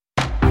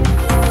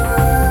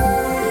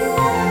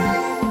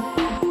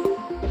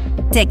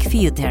Tech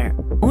Future,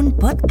 un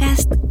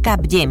podcast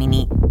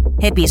Capgemini.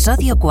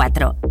 Episodio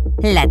 4.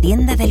 La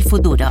tienda del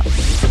futuro.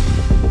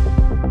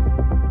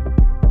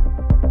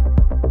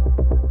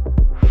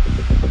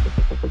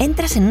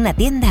 Entras en una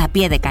tienda a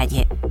pie de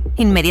calle.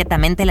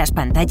 Inmediatamente las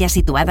pantallas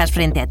situadas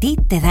frente a ti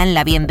te dan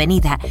la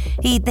bienvenida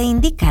y te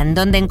indican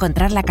dónde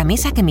encontrar la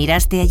camisa que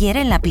miraste ayer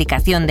en la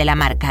aplicación de la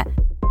marca.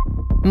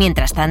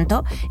 Mientras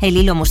tanto, el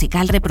hilo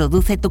musical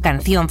reproduce tu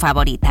canción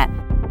favorita.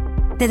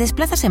 Te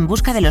desplazas en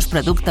busca de los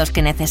productos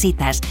que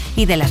necesitas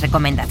y de las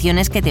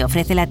recomendaciones que te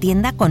ofrece la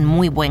tienda con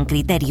muy buen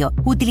criterio,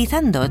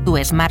 utilizando tu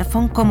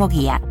smartphone como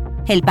guía.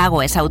 El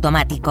pago es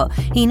automático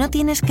y no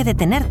tienes que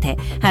detenerte,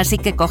 así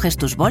que coges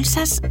tus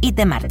bolsas y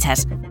te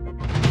marchas.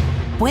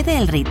 ¿Puede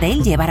el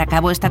retail llevar a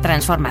cabo esta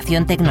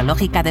transformación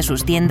tecnológica de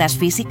sus tiendas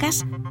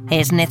físicas?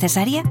 ¿Es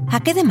necesaria? ¿A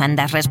qué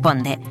demandas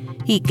responde?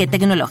 ¿Y qué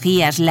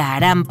tecnologías la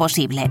harán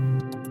posible?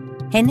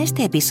 En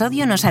este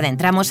episodio nos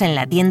adentramos en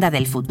la tienda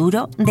del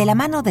futuro de la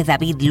mano de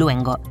David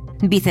Luengo,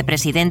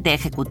 vicepresidente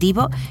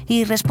ejecutivo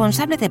y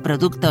responsable de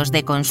productos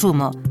de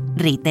consumo,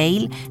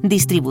 retail,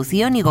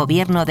 distribución y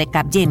gobierno de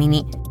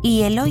Capgemini,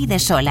 y Eloy de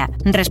Sola,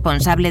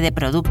 responsable de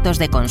productos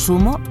de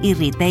consumo y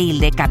retail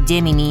de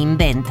Capgemini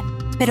Invent.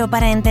 Pero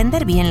para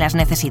entender bien las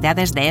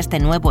necesidades de este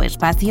nuevo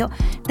espacio,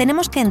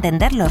 tenemos que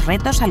entender los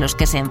retos a los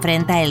que se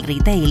enfrenta el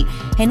retail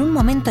en un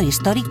momento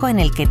histórico en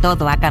el que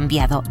todo ha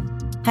cambiado.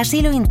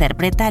 Así lo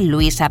interpreta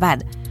Luis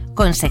Abad,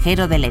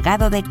 consejero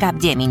delegado de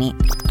Capgemini.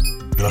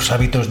 Los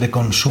hábitos de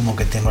consumo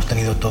que hemos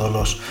tenido todos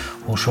los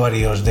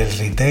usuarios del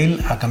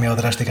retail ha cambiado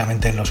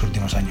drásticamente en los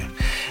últimos años.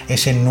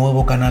 Ese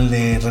nuevo canal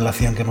de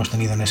relación que hemos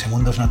tenido en ese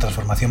mundo es una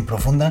transformación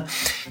profunda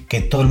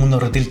que todo el mundo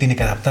retail tiene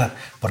que adaptar,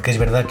 porque es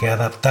verdad que ha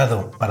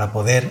adaptado para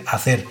poder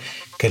hacer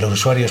que los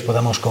usuarios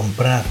podamos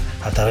comprar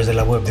a través de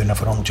la web de una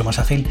forma mucho más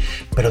ágil,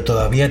 pero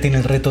todavía tiene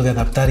el reto de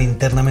adaptar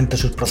internamente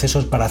sus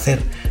procesos para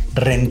hacer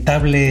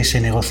rentable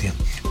ese negocio,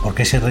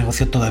 porque ese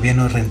negocio todavía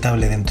no es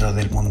rentable dentro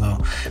del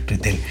mundo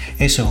retail.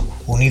 Eso,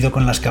 unido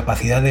con las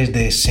capacidades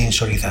de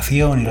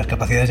sensorización y las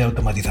capacidades de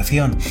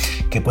automatización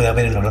que puede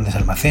haber en los grandes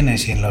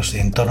almacenes y en los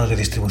entornos de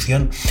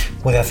distribución,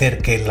 puede hacer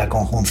que la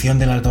conjunción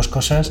de las dos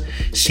cosas,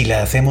 si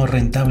la hacemos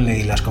rentable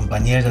y las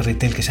compañías de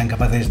retail que sean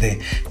capaces de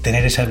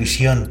tener esa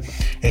visión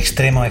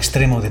extremo a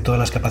extremo de todas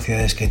las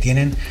capacidades que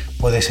tienen,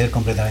 puede ser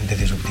completamente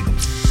disruptivo.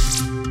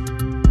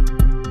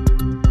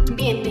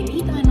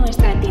 Bienvenido a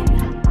nuestra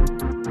tienda.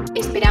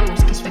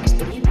 Esperamos que su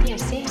experiencia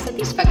sea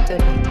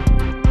satisfactoria.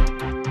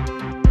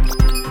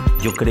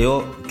 Yo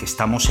creo que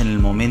estamos en el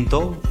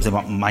momento de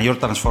mayor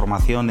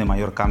transformación, de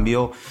mayor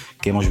cambio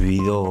que hemos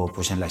vivido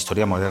en la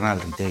historia moderna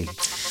del retail.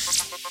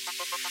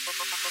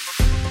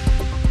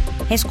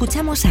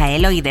 Escuchamos a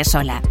Eloy de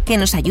Sola, que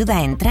nos ayuda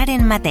a entrar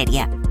en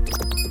materia.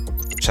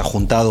 Se ha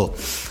juntado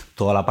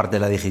toda la parte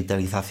de la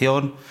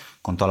digitalización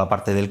con toda la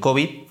parte del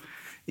COVID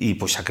y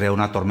se ha creado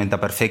una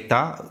tormenta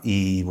perfecta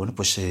y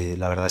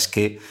la verdad es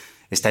que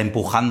está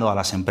empujando a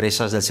las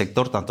empresas del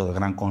sector, tanto de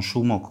gran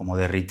consumo como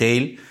de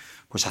retail,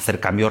 a hacer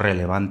cambios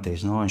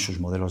relevantes, ¿no?, en sus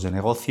modelos de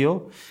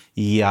negocio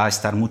y a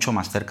estar mucho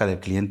más cerca del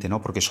cliente,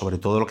 ¿no?, porque sobre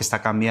todo lo que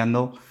está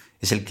cambiando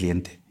es el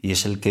cliente y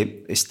es el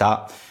que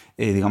está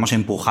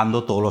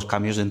empujando todos los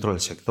cambios dentro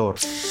del sector.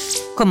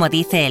 Como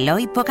dice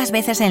Eloy, pocas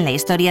veces en la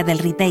historia del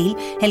retail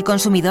el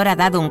consumidor ha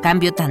dado un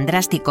cambio tan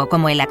drástico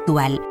como el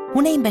actual.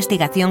 Una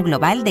investigación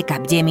global de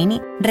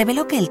Capgemini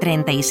reveló que el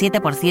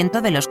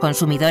 37% de los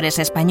consumidores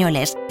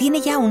españoles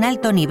tiene ya un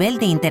alto nivel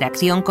de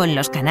interacción con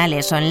los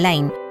canales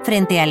online,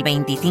 frente al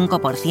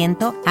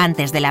 25%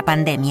 antes de la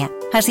pandemia.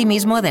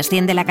 Asimismo,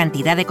 desciende la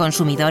cantidad de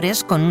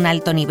consumidores con un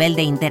alto nivel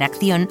de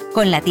interacción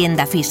con la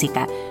tienda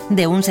física,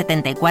 de un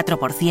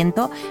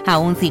 74% a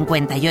un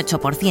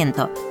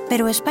 58%.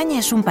 Pero España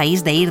es un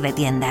país de ir de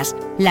tiendas.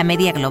 La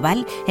media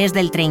global es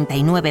del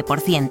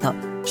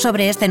 39%.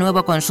 Sobre este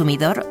nuevo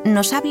consumidor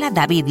nos habla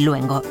David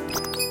Luengo.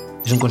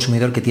 Es un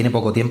consumidor que tiene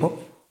poco tiempo,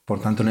 por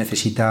tanto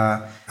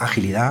necesita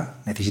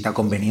agilidad, necesita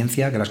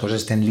conveniencia, que las cosas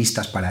estén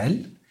listas para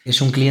él. Es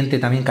un cliente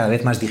también cada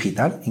vez más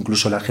digital,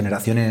 incluso las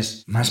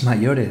generaciones más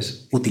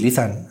mayores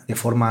utilizan de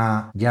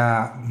forma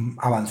ya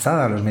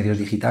avanzada los medios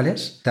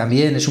digitales.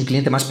 También es un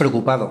cliente más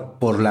preocupado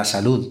por la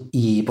salud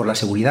y por la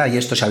seguridad, y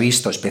esto se ha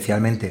visto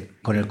especialmente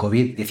con el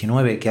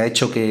COVID-19, que ha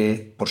hecho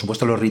que, por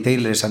supuesto, los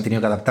retailers han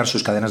tenido que adaptar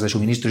sus cadenas de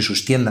suministro y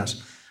sus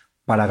tiendas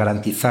para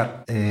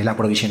garantizar el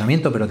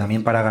aprovisionamiento, pero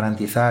también para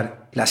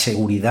garantizar la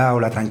seguridad o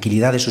la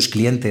tranquilidad de sus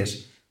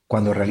clientes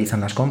cuando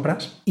realizan las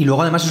compras. Y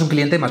luego además es un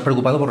cliente más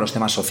preocupado por los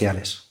temas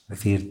sociales, es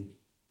decir,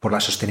 por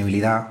la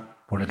sostenibilidad,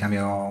 por el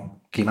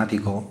cambio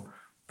climático,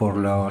 por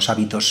los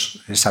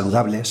hábitos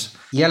saludables,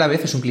 y a la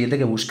vez es un cliente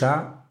que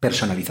busca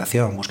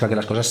personalización, busca que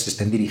las cosas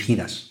estén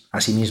dirigidas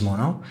a sí mismo,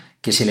 ¿no?,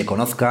 que se le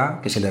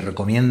conozca, que se le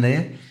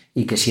recomiende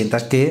y que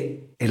sientas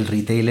que el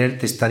retailer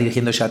te está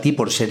dirigiéndose a ti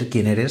por ser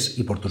quien eres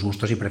y por tus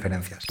gustos y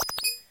preferencias.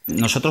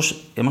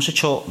 Nosotros hemos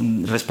hecho,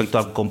 respecto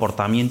al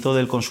comportamiento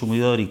del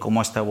consumidor y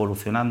cómo está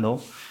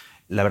evolucionando,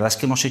 La verdad es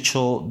que hemos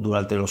hecho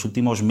durante los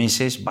últimos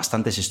meses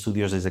bastantes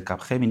estudios desde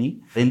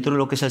Capgemini dentro de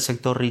lo que es el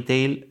sector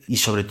retail y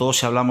sobre todo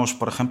si hablamos,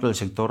 por ejemplo, del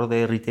sector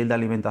de retail de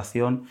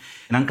alimentación,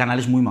 eran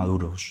canales muy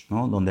maduros,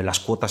 ¿no? Donde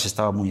las cuotas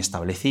estaban muy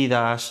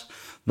establecidas,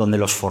 donde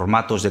los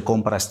formatos de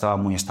compra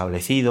estaban muy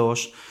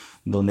establecidos,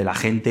 donde la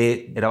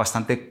gente era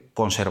bastante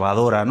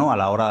conservadora, ¿no? A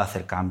la hora de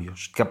hacer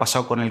cambios. ¿Qué ha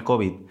pasado con el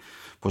COVID?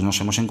 Pues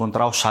nos hemos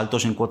encontrado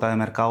saltos en cuota de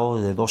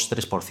mercado de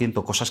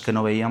 2-3%, cosas que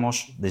no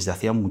veíamos desde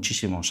hacía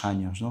muchísimos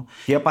años, ¿no?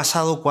 ¿Qué ha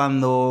pasado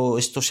cuando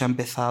esto se ha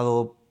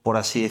empezado, por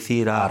así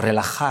decir, a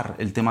relajar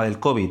el tema del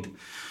COVID?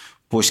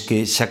 Pues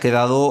que se ha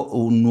quedado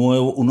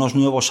unos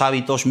nuevos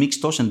hábitos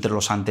mixtos entre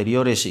los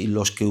anteriores y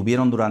los que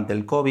hubieron durante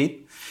el COVID,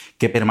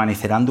 que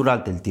permanecerán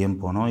durante el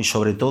tiempo, ¿no? Y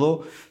sobre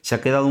todo se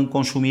ha quedado un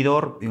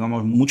consumidor,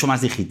 digamos, mucho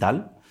más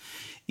digital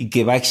y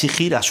que va a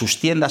exigir a sus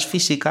tiendas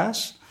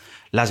físicas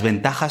las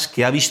ventajas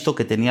que ha visto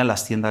que tenían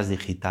las tiendas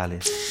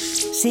digitales.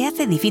 Se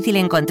hace difícil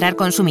encontrar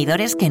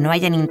consumidores que no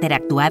hayan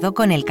interactuado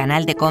con el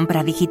canal de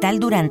compra digital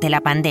durante la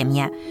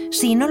pandemia,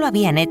 si no lo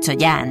habían hecho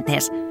ya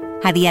antes.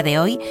 A día de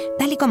hoy,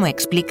 tal y como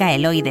explica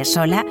Eloy de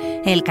Sola,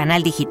 el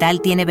canal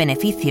digital tiene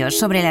beneficios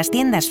sobre las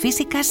tiendas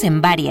físicas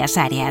en varias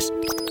áreas.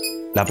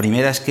 La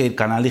primera es que el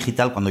canal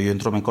digital, cuando yo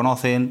entro me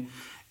conocen,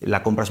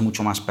 la compra es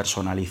mucho más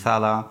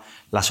personalizada,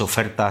 las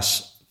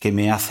ofertas que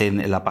me hacen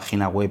en la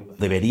página web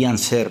deberían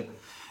ser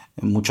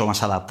mucho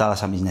más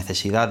adaptadas a mis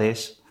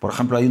necesidades. Por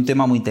ejemplo, hay un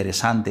tema muy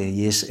interesante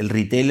y es el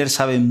retailer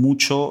sabe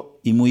mucho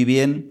y muy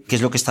bien qué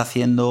es lo que está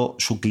haciendo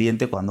su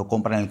cliente cuando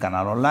compra en el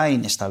canal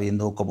online. Está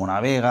viendo cómo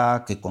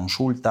navega, qué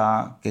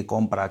consulta, qué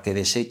compra, qué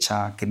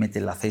desecha, qué mete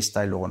en la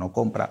cesta y luego no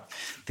compra.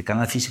 El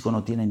canal físico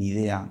no tiene ni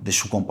idea de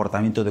su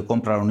comportamiento de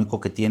compra, lo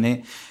único que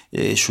tiene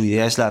su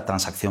idea es la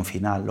transacción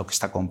final, lo que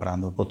está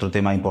comprando. Otro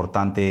tema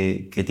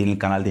importante que tiene el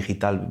canal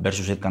digital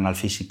versus el canal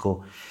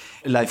físico,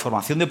 la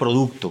información de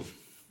producto.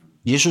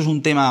 Y eso es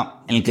un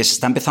tema en el que se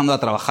está empezando a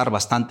trabajar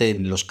bastante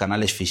en los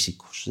canales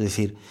físicos. Es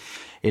decir,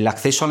 el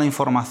acceso a la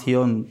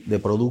información de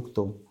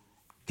producto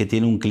que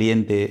tiene un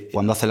cliente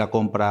cuando hace la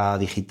compra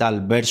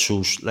digital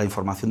versus la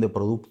información de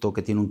producto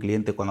que tiene un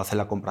cliente cuando hace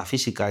la compra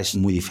física es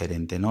muy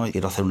diferente, ¿no?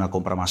 Quiero hacer una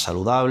compra más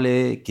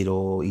saludable,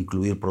 quiero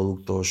incluir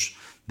productos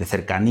de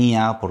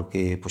cercanía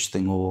porque pues,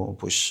 tengo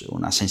pues,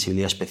 una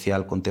sensibilidad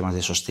especial con temas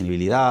de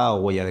sostenibilidad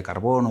o huella de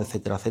carbono,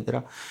 etcétera,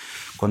 etcétera.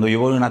 Cuando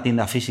yo voy a una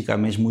tienda física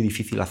me es muy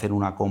difícil hacer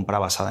una compra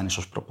basada en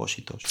esos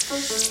propósitos.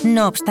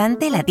 No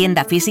obstante, la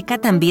tienda física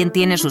también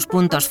tiene sus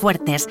puntos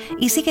fuertes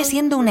y sigue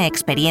siendo una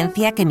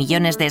experiencia que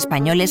millones de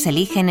españoles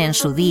eligen en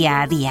su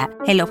día a día.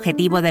 El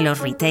objetivo de los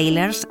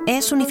retailers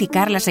es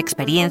unificar las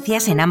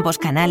experiencias en ambos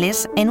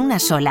canales en una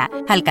sola,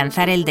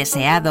 alcanzar el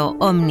deseado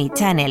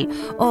omnichannel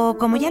o,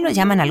 como ya lo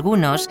llaman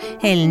algunos,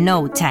 el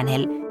no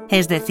channel,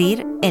 es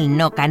decir, el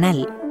no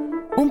canal.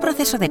 Un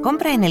proceso de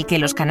compra en el que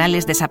los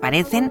canales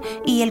desaparecen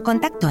y el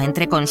contacto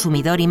entre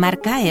consumidor y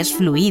marca es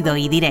fluido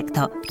y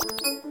directo.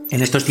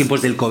 En estos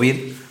tiempos del COVID,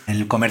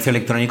 el comercio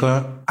electrónico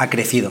ha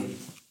crecido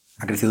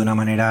de una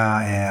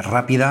manera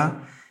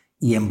rápida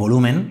y en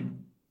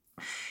volumen,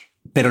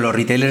 pero los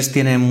retailers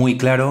tienen muy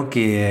claro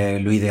que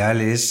lo ideal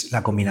es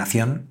la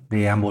combinación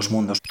de ambos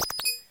mundos.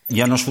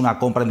 Ya no es una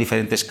compra en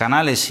diferentes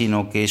canales,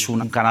 sino que es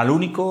un canal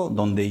único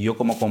donde yo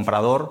como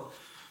comprador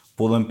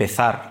puedo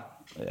empezar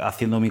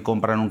haciendo mi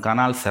compra en un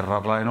canal,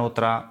 cerrarla en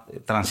otra,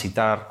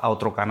 transitar a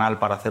otro canal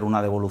para hacer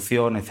una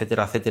devolución,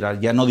 etcétera, etcétera.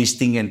 Ya no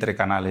distingue entre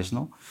canales,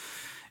 ¿no?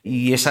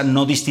 Y esa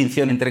no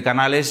distinción entre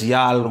canales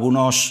ya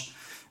algunos,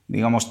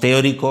 digamos,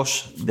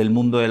 teóricos del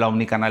mundo de la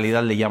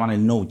omnicanalidad le llaman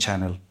el no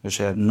channel. O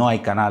sea, no hay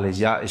canales,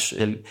 ya es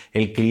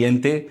el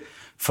cliente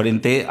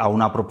frente a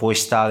una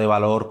propuesta de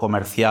valor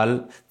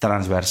comercial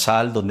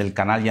transversal donde el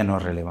canal ya no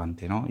es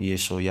relevante, ¿no? Y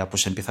eso ya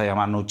pues se empieza a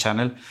llamar no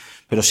channel.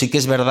 Pero sí que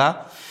es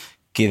verdad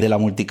que de la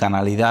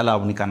multicanalidad a la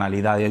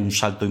omnicanalidad hay un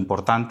salto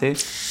importante.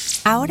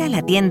 Ahora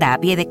la tienda a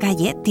pie de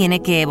calle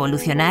tiene que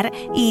evolucionar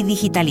y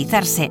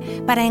digitalizarse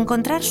para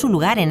encontrar su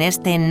lugar en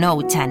este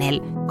no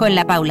channel. Con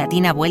la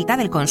paulatina vuelta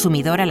del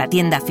consumidor a la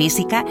tienda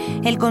física,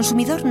 el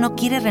consumidor no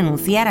quiere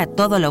renunciar a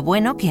todo lo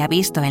bueno que ha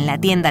visto en la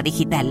tienda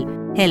digital.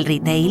 El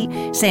retail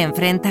se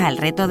enfrenta al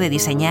reto de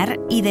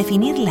diseñar y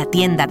definir la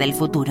tienda del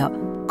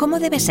futuro. ¿Cómo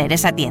debe ser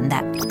esa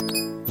tienda?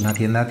 Una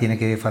tienda tiene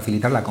que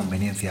facilitar la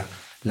conveniencia,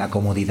 la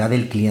comodidad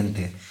del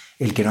cliente,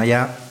 el que no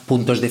haya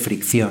puntos de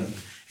fricción,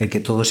 el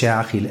que todo sea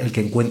ágil, el que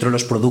encuentro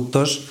los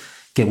productos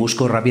que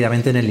busco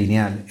rápidamente en el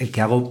lineal, el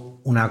que hago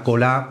una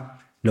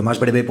cola lo más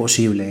breve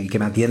posible, el que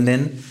me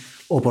atienden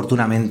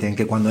oportunamente, en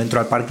que cuando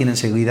entro al parking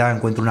enseguida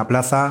encuentro una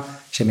plaza,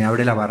 se me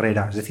abre la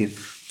barrera. Es decir,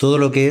 todo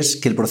lo que es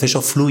que el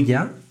proceso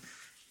fluya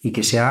y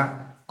que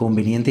sea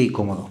conveniente y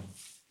cómodo.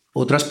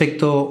 Otro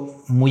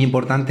aspecto muy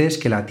importante es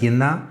que la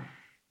tienda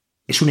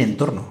es un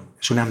entorno,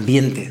 es un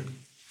ambiente.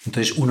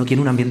 Entonces uno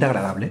quiere un ambiente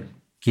agradable,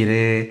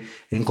 quiere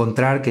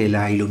encontrar que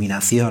la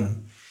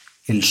iluminación,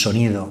 el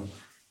sonido,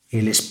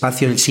 el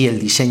espacio en sí, el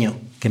diseño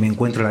que me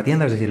encuentro en la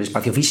tienda, es decir, el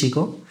espacio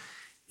físico,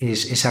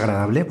 es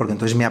agradable, porque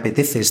entonces me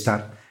apetece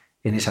estar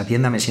en esa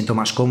tienda, me siento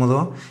más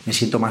cómodo, me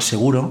siento más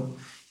seguro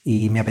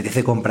y me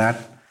apetece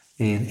comprar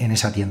en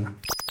esa tienda.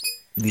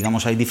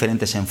 Digamos, hay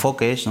diferentes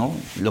enfoques, ¿no?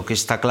 Lo que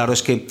está claro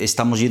es que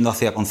estamos yendo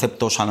hacia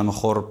conceptos a lo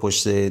mejor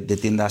pues, de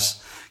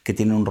tiendas que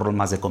tienen un rol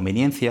más de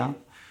conveniencia.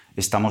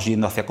 Estamos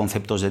yendo hacia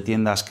conceptos de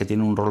tiendas que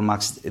tienen un rol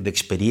más de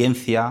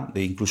experiencia,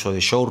 incluso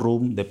de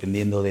showroom,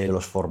 dependiendo de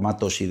los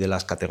formatos y de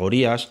las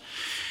categorías.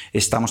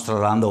 Estamos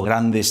trasladando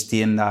grandes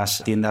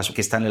tiendas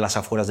que están en las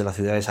afueras de las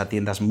ciudades a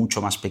tiendas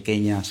mucho más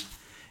pequeñas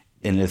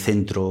en el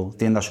centro,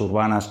 tiendas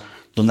urbanas,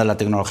 donde la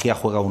tecnología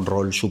juega un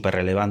rol súper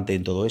relevante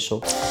en todo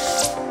eso.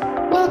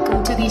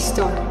 Welcome to the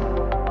store.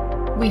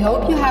 We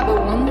hope you have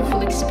a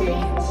wonderful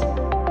experience.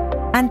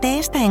 Ante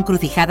esta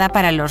encrucijada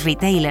para los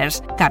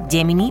retailers,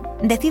 Capgemini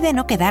decide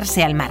no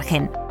quedarse al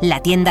margen.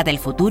 La tienda del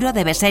futuro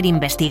debe ser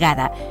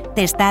investigada,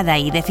 testada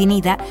y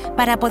definida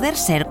para poder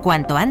ser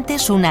cuanto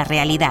antes una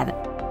realidad.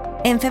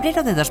 En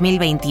febrero de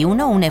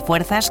 2021 une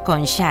fuerzas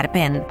con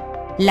Sharpen,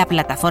 la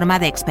plataforma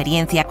de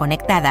experiencia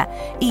conectada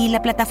y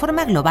la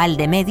plataforma global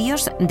de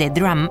medios de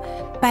Drum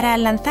para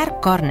lanzar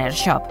Corner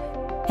Shop.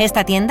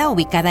 Esta tienda,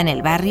 ubicada en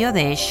el barrio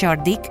de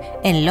Shoreditch,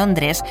 en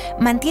Londres,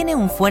 mantiene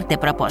un fuerte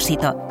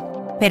propósito: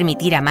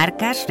 permitir a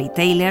marcas,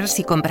 retailers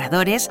y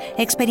compradores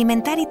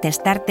experimentar y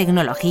testar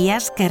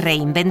tecnologías que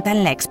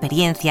reinventan la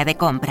experiencia de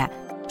compra.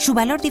 Su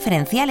valor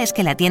diferencial es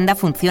que la tienda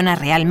funciona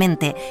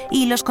realmente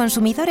y los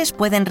consumidores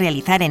pueden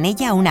realizar en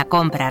ella una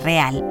compra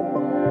real.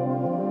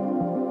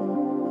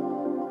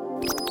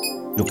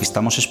 Lo que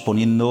estamos es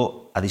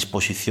poniendo a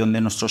disposición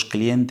de nuestros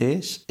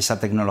clientes esa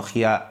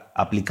tecnología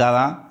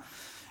aplicada,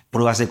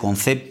 pruebas de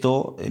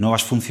concepto,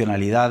 nuevas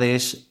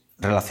funcionalidades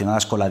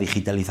relacionadas con la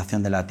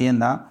digitalización de la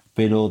tienda,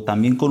 pero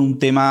también con un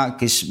tema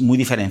que es muy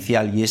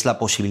diferencial, y es la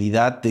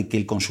posibilidad de que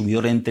el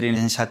consumidor entre en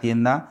esa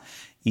tienda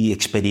y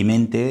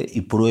experimente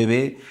y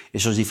pruebe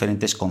esos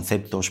diferentes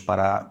conceptos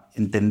para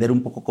entender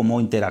un poco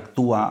cómo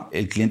interactúa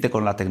el cliente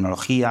con la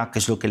tecnología, qué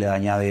es lo que le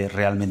añade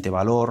realmente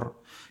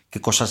valor, qué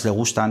cosas le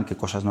gustan, qué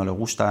cosas no le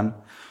gustan.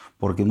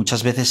 Porque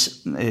muchas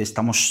veces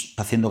estamos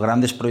haciendo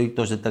grandes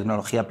proyectos de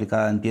tecnología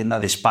aplicada en tienda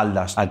de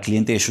espaldas al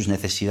cliente y sus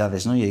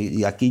necesidades, ¿no?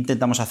 Y aquí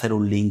intentamos hacer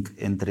un link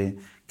entre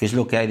qué es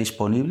lo que hay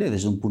disponible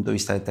desde un punto de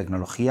vista de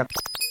tecnología.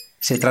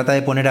 Se trata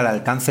de poner al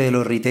alcance de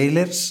los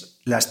retailers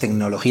las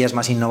tecnologías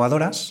más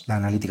innovadoras, la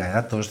analítica de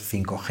datos,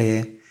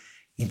 5G,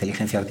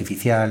 inteligencia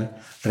artificial,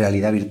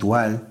 realidad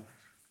virtual,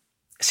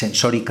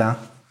 sensórica,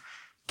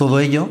 todo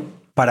ello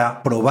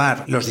para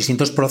probar los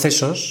distintos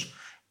procesos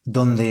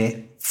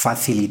donde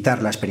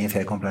facilitar la experiencia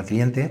de compra al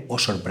cliente o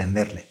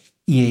sorprenderle.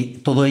 Y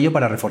todo ello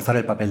para reforzar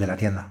el papel de la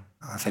tienda,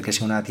 hacer que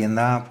sea una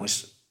tienda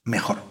pues,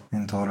 mejor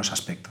en todos los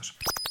aspectos.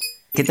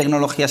 ¿Qué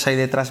tecnologías hay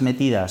detrás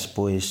metidas?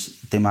 Pues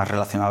temas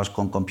relacionados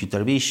con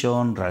computer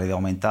vision, realidad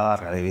aumentada,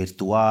 realidad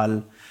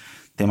virtual,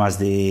 temas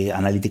de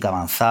analítica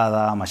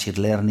avanzada, machine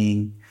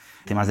learning,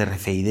 temas de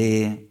RFID,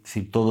 es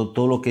decir,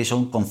 todo lo que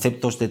son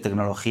conceptos de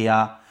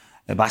tecnología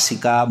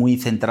básica muy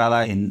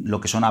centrada en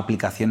lo que son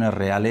aplicaciones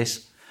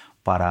reales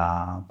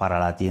para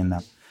la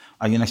tienda.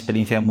 Hay una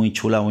experiencia muy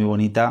chula, muy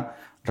bonita,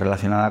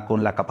 relacionada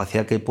con la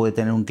capacidad que puede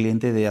tener un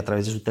cliente de, a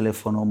través de su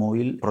teléfono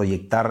móvil,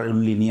 proyectar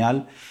un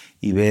lineal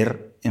y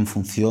ver en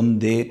función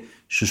de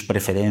sus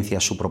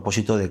preferencias, su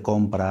propósito de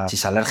compra, si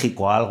es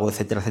alérgico a algo,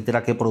 etcétera,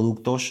 etcétera, qué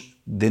productos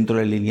dentro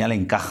del lineal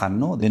encajan,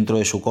 ¿no? Dentro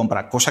de su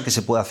compra, cosa que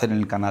se puede hacer en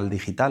el canal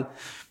digital,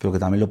 pero que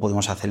también lo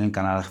podemos hacer en el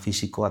canal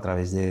físico a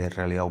través de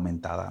realidad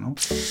aumentada, ¿no?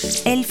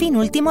 El fin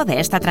último de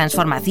esta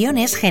transformación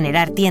es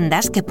generar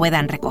tiendas que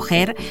puedan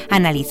recoger,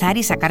 analizar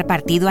y sacar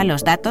partido a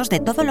los datos de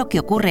todo lo que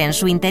ocurre en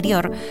su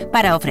interior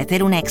para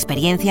ofrecer una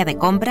experiencia de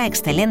compra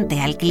excelente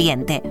al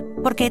cliente.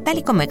 Porque, tal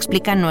y como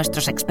explican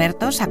nuestros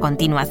expertos a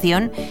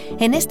continuación,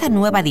 en esta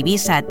nueva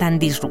divisa tan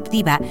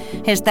disruptiva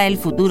está el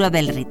futuro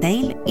del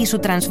retail y su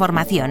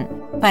transformación.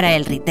 Para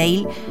el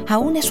retail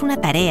aún es una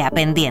tarea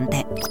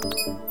pendiente.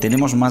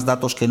 Tenemos más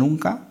datos que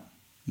nunca,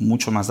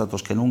 mucho más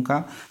datos que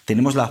nunca.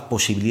 Tenemos la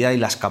posibilidad y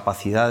las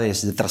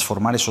capacidades de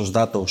transformar esos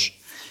datos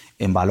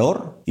en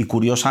valor. Y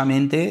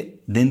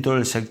curiosamente, dentro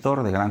del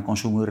sector de gran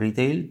consumo y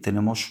retail,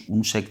 tenemos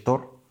un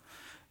sector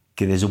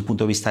que desde un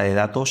punto de vista de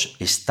datos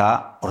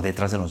está por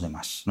detrás de los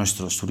demás.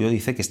 Nuestro estudio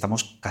dice que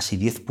estamos casi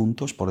 10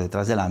 puntos por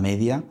detrás de la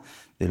media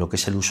de lo que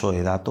es el uso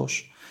de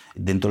datos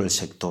dentro del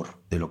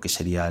sector, de lo que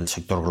sería el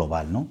sector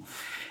global, ¿no?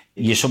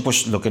 Y eso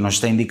pues lo que nos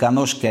está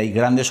indicando es que hay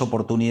grandes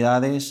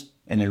oportunidades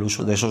en el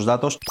uso de esos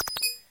datos.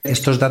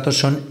 Estos datos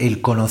son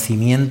el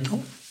conocimiento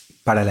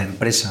para la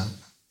empresa.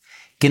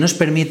 ¿Qué nos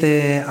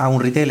permite a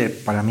un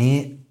retailer? Para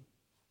mí,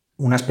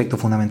 un aspecto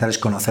fundamental es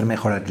conocer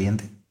mejor al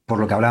cliente. Por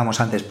lo que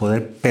hablábamos antes,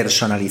 poder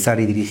personalizar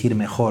y dirigir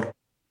mejor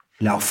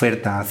la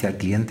oferta hacia el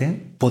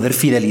cliente, poder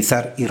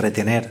fidelizar y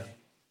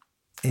retener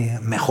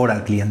mejor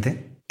al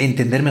cliente,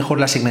 entender mejor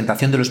la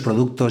segmentación de los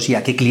productos y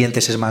a qué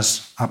clientes es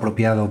más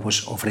apropiado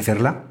pues,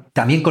 ofrecerla.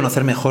 También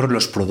conocer mejor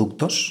los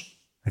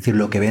productos, es decir,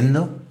 lo que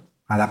vendo,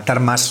 adaptar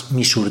más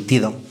mi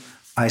surtido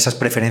a esas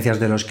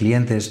preferencias de los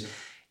clientes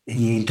e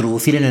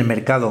introducir en el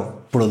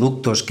mercado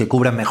productos que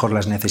cubran mejor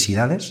las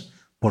necesidades,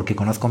 porque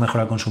conozco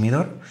mejor al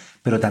consumidor,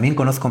 pero también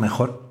conozco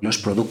mejor los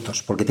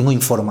productos, porque tengo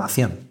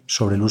información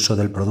sobre el uso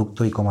del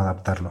producto y cómo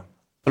adaptarlo.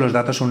 Los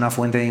datos son una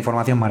fuente de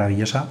información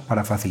maravillosa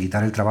para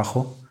facilitar el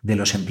trabajo de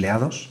los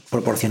empleados,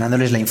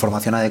 proporcionándoles la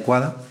información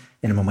adecuada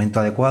en el momento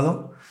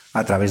adecuado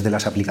a través de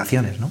las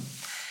aplicaciones, ¿no?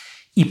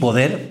 Y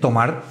poder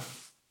tomar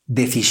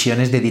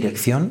decisiones de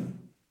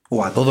dirección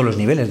o a todos los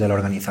niveles de la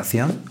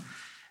organización,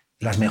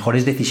 las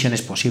mejores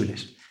decisiones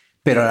posibles.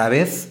 Pero a la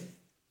vez,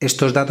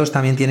 estos datos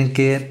también tienen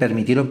que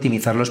permitir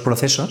optimizar los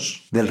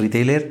procesos del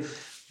retailer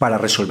para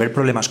resolver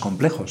problemas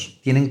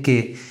complejos. Tienen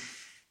que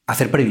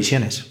hacer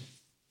previsiones.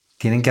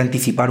 Tienen que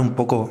anticipar un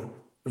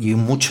poco y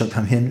mucho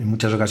también, en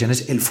muchas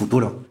ocasiones, el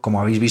futuro. Como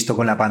habéis visto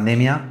con la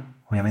pandemia,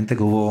 obviamente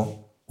que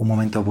hubo un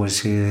momento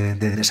de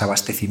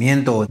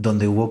desabastecimiento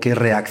donde hubo que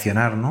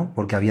reaccionar, ¿no?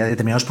 Porque había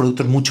determinados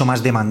productos mucho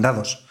más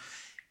demandados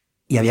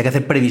y había que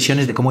hacer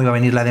previsiones de cómo iba a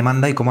venir la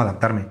demanda y cómo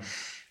adaptarme.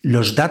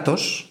 Los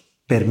datos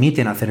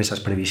permiten hacer esas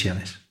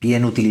previsiones,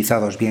 bien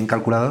utilizados, bien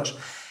calculados,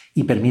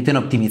 y permiten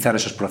optimizar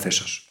esos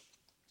procesos.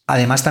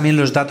 Además, también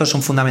los datos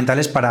son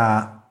fundamentales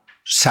para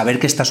saber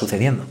qué está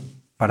sucediendo,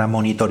 para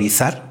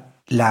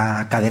monitorizar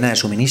la cadena de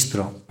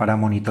suministro, para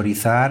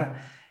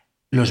monitorizar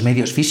los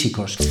medios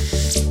físicos.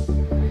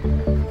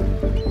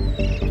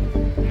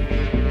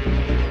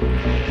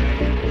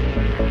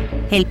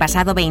 El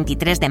pasado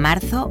 23 de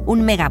marzo,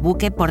 un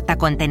megabuque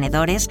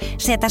portacontenedores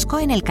se atascó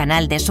en el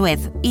canal de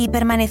Suez y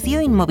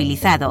permaneció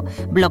inmovilizado,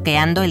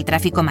 bloqueando el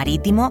tráfico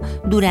marítimo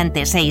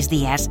durante 6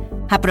 días.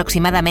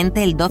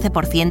 Aproximadamente el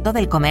 12%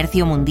 del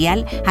comercio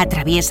mundial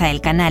atraviesa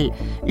el canal,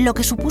 lo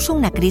que supuso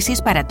una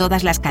crisis para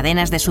todas las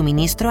cadenas de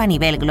suministro a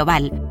nivel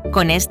global.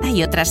 Con esta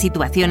y otras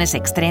situaciones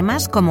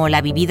extremas, como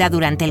la vivida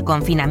durante el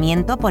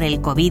confinamiento por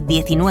el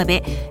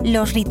COVID-19,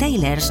 los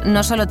retailers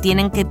no solo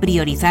tienen que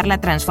priorizar la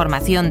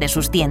transformación de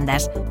sus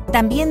tiendas,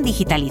 también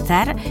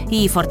digitalizar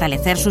y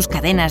fortalecer sus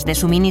cadenas de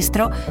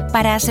suministro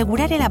para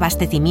asegurar el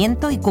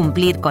abastecimiento y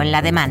cumplir con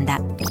la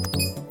demanda.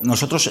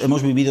 Nosotros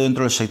hemos vivido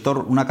dentro del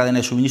sector una cadena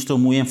de suministro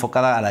muy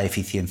enfocada a la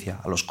eficiencia,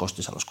 a los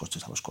costes.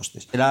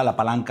 Era la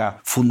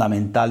palanca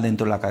fundamental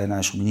dentro de la cadena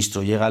de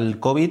suministro. Llega el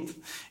COVID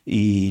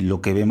y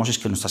lo que vemos es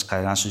que nuestras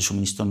cadenas de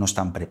suministro no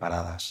están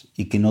preparadas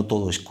y que no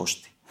todo es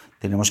coste.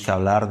 Tenemos que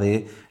hablar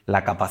de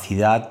la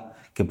capacidad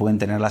que pueden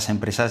tener las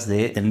empresas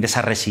de tener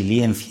esa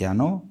resiliencia,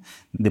 ¿no?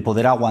 De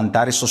poder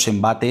aguantar esos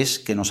embates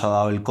que nos ha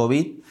dado el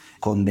COVID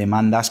con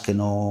demandas que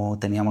no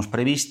teníamos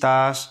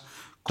previstas.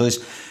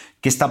 Entonces,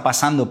 ¿qué está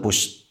pasando?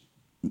 Pues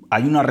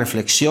hay una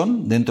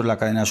reflexión dentro de la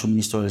cadena de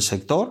suministro del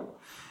sector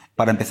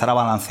para empezar a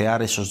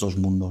balancear esos dos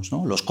mundos,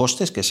 ¿no? Los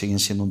costes, que siguen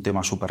siendo un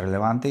tema súper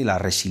relevante, y la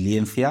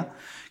resiliencia,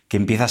 que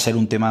empieza a ser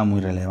un tema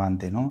muy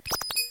relevante, ¿no?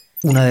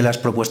 Una de las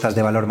propuestas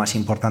de valor más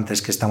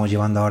importantes que estamos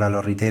llevando ahora a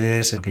los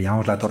retailers es lo que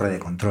llamamos la torre de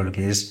control,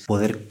 que es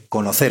poder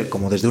conocer,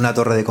 como desde una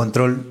torre de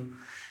control,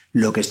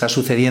 lo que está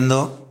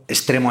sucediendo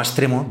extremo a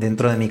extremo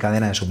dentro de mi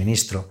cadena de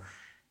suministro.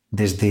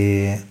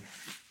 Desde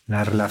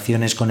las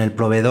relaciones con el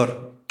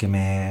proveedor que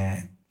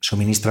me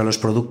suministra los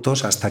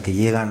productos hasta que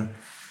llegan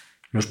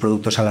los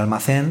productos al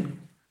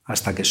almacén,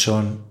 hasta que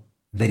son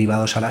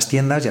derivados a las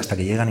tiendas y hasta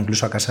que llegan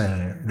incluso a casa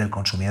del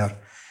consumidor.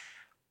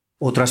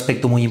 Otro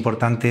aspecto muy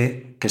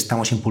importante que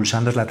estamos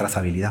impulsando es la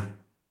trazabilidad,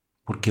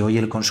 porque hoy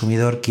el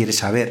consumidor quiere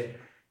saber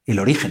el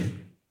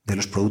origen de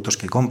los productos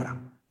que compra.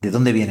 ¿De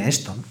dónde viene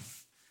esto?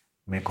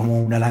 Me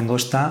como una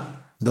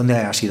langosta, ¿dónde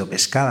ha sido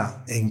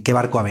pescada? ¿En qué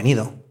barco ha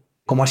venido?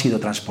 ¿Cómo ha sido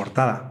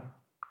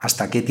transportada?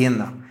 ¿Hasta qué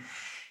tienda?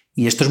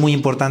 Y esto es muy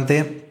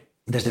importante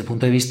desde el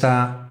punto de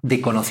vista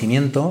de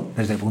conocimiento,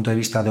 desde el punto de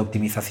vista de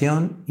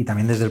optimización y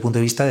también desde el punto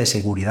de vista de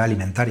seguridad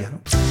alimentaria, ¿no?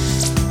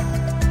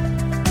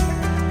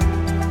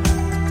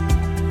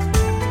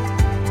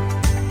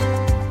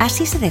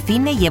 Así se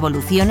define y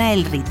evoluciona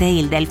el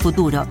retail del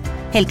futuro.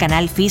 El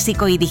canal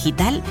físico y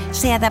digital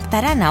se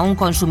adaptarán a un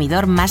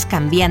consumidor más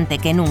cambiante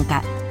que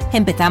nunca.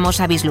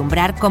 Empezamos a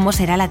vislumbrar cómo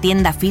será la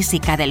tienda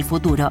física del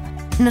futuro.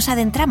 Nos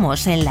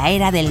adentramos en la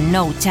era del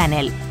no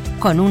channel,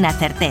 con una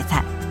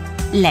certeza: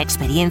 la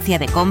experiencia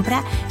de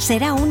compra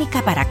será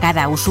única para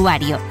cada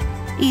usuario.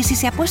 Y si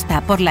se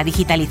apuesta por la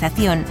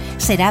digitalización,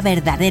 será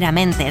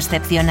verdaderamente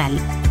excepcional.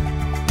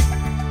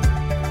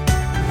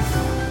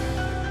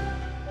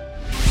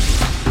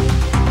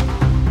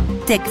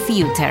 Tech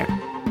Future,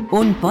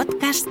 un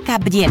podcast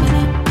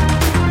Capgemini.